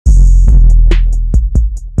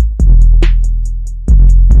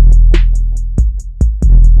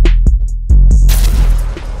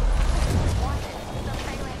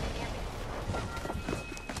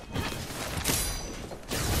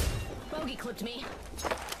to me.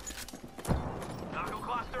 Knuckle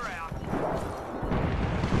cluster out.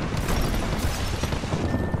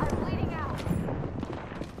 I'm bleeding out.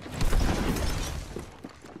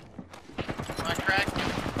 One crack.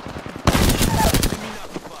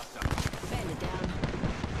 Knuckle cluster. Bandit down.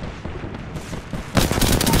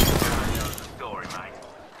 Knows the story, mate.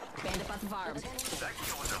 Bandit bought the farm. That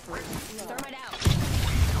kill was a rip. Thermite out.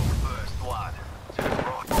 Weasel first blood. To the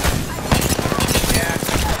right. Yeah.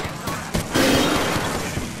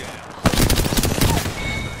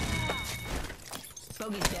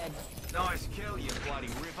 Bogey's dead. Nice kill, you bloody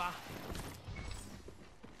ripper.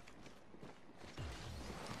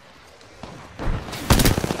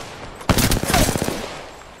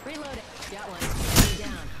 Reload it. Got one. Enemy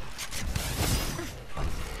down.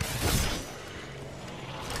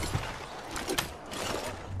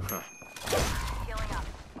 Healing up.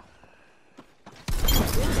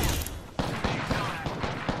 Wings out.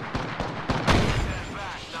 Stand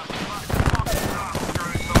back. Knuckle cluster.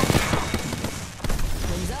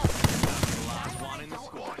 Wings up. The last one in the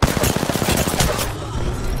squad.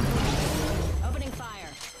 Opening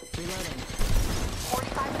fire. Reloading.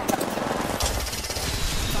 45 seconds.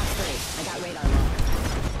 Box 3. I got radar lock.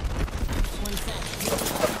 1 sec.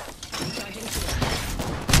 Recharging shield.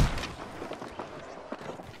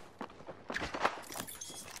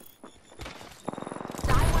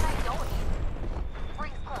 Die when I don't need.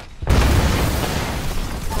 Rings close.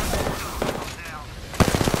 Now.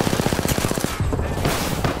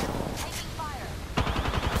 Taking fire.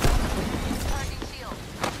 Charging shield.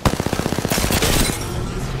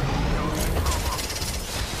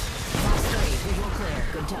 Box 3. Visual clear.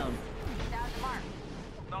 Good tone. Down to mark.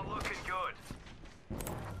 Not looking good.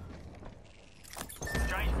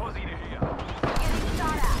 Strange posse to here. Getting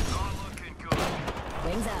shot at. Not looking good.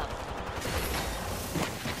 Wings out.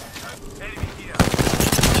 Enemy here.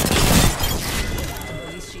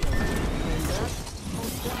 Bogey's shield. Wings up.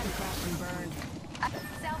 Whole squad crashed and burned.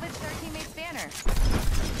 Salvage their teammate's banner.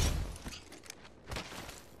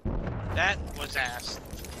 That was ass.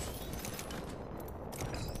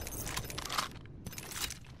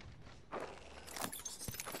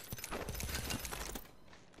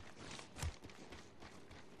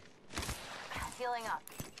 Healing up.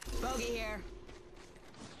 Bogey here.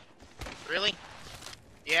 Really?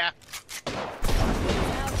 Yeah. Wings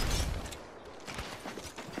out.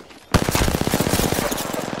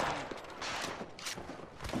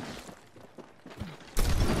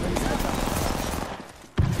 Wings up.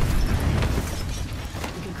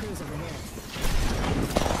 We can cruise over here. Taking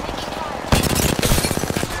fire.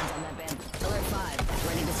 Hands on that band. Alert 5.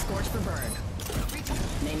 Ready to scorch for burn.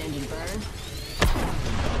 Main engine burn.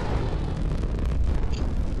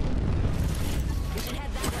 We should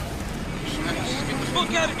head that way. Get the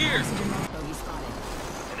fuck out of here! Bogey spotted.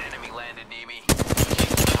 An enemy landed near me.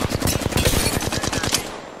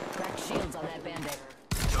 Cracked shields on that bandit.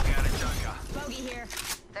 Took out a junker. Bogey here.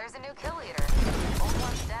 There's a new kill leader. Old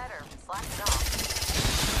one's dead or slacking off.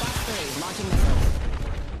 Box 3. Launching missiles.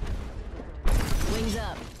 Wings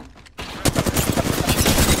up.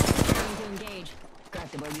 Trying to engage.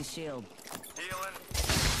 Cracked the bogey's shield. Healing.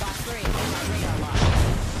 Box 3. Got radar lock.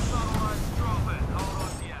 Satellite's dropping. Hold on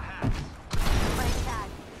to your hats. Playing tag.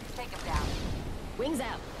 Take him down. Wings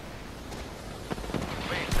out.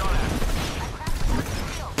 Being shot at. I cracked one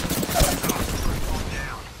shield. One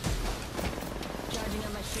down. Charging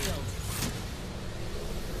on my shield.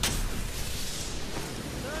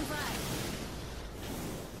 Throwing flag.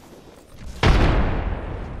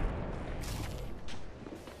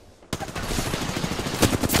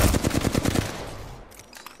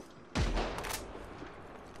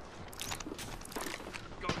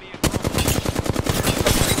 Got me a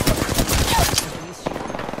Bogey's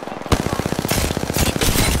shield.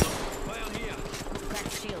 play on here.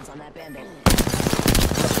 Cracked shields on that bandit.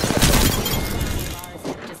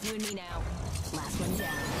 Just you and me now. Last one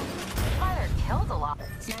down. Tyler killed a lot.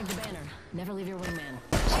 Snag the banner. Never leave your wingman.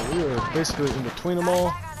 So we were basically in between them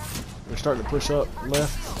all. We're starting to push up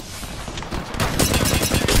left.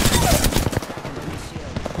 Bogey's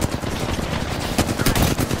shield.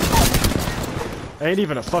 Ain't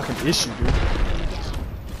even a fucking issue, dude. Enemy down.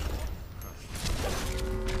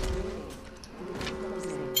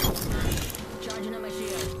 Charging on my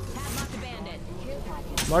shield. Padlock the bandit.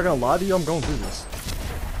 I'm not gonna lie to you, I'm going through this.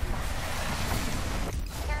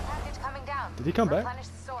 Care package coming down. Did he come back? Replenish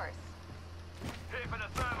the source. Hit for the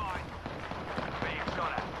thermite. Being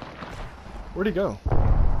shot at. Where'd he go?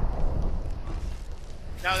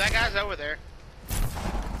 No, that guy's over there.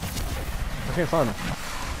 I can't find him.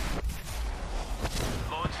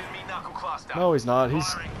 Launching me knuckle cluster. No, he's not. He's.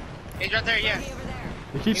 Firing. He's right there, yeah. Bogey over there.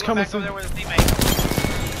 He keeps He went coming back over through. there with his teammate.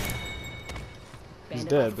 He's Bandit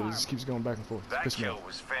dead, on but farm. he just keeps going back and forth. That Piss me kill off.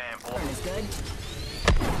 was fair, boy. Burn is good.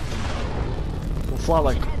 We'll fly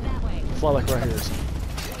like Head that way. right here.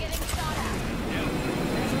 You're getting shot at.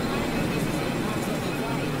 As a reminder, this is an ongoing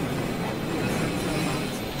flight.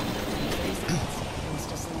 It's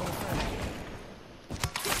just a little further.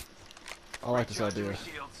 I like this Recharging idea. my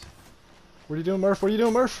shields. What are you doing, Murph? What are you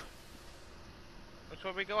doing, Murph? Which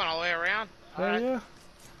way we going? All the way around? Hell Alright. yeah.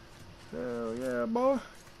 Hell yeah, boy.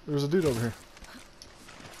 There's a dude over here.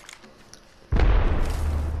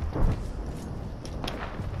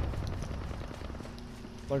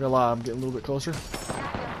 Not gonna lie, I'm getting a little bit closer. I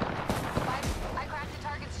cracked the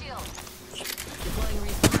target's shield. Deploying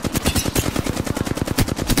respawn.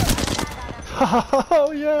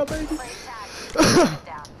 Oh yeah, baby. Prey tag.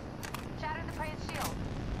 Down. Shattered the prey's shield.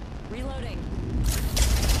 Reloading.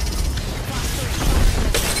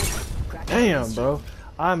 Damn, bro.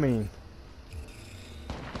 I mean,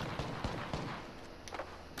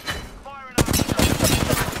 Firing up.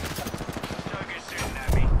 Joker's shooting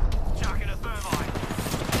at me. Chucking a thermite.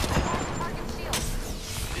 Target's shield.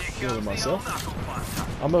 Here Killing comes the myself. old knuckle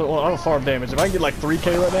buster. I'm a farm damage. If I can get like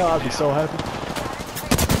 3K right now, I'd be so happy.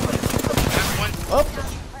 That's one. Oh,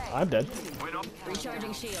 I'm dead. We're not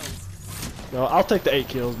Recharging shields. No, I'll take the 8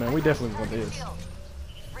 kills, man. We definitely want this. Shield.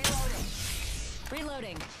 Reloading.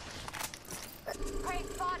 Reloading. Prey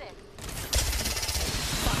spotted.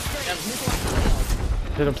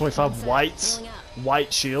 Hit him 25 whites. Healing up.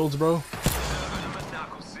 White shields, bro. serving them a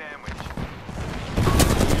knuckle sandwich.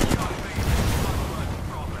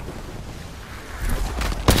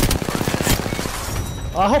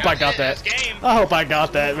 I hope I got that. This game. I hope I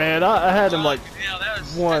got that, man. I had him like Yeah, that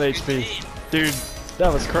was 1 that's good HP. team. Dude,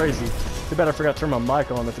 that was crazy. Too bad I forgot to turn my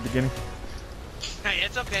mic on at the beginning. Hey,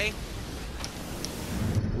 it's okay.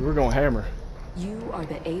 We were going hammer. You are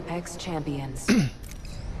the Apex champions.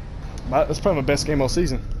 That's probably my best game all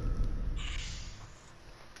season.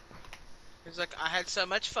 It's like I had so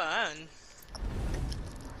much fun.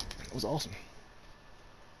 It was awesome.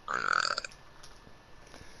 I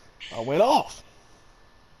went off.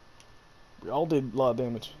 We all did a lot of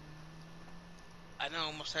damage. I know,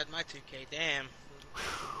 almost had my 2K. Damn.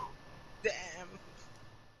 Damn.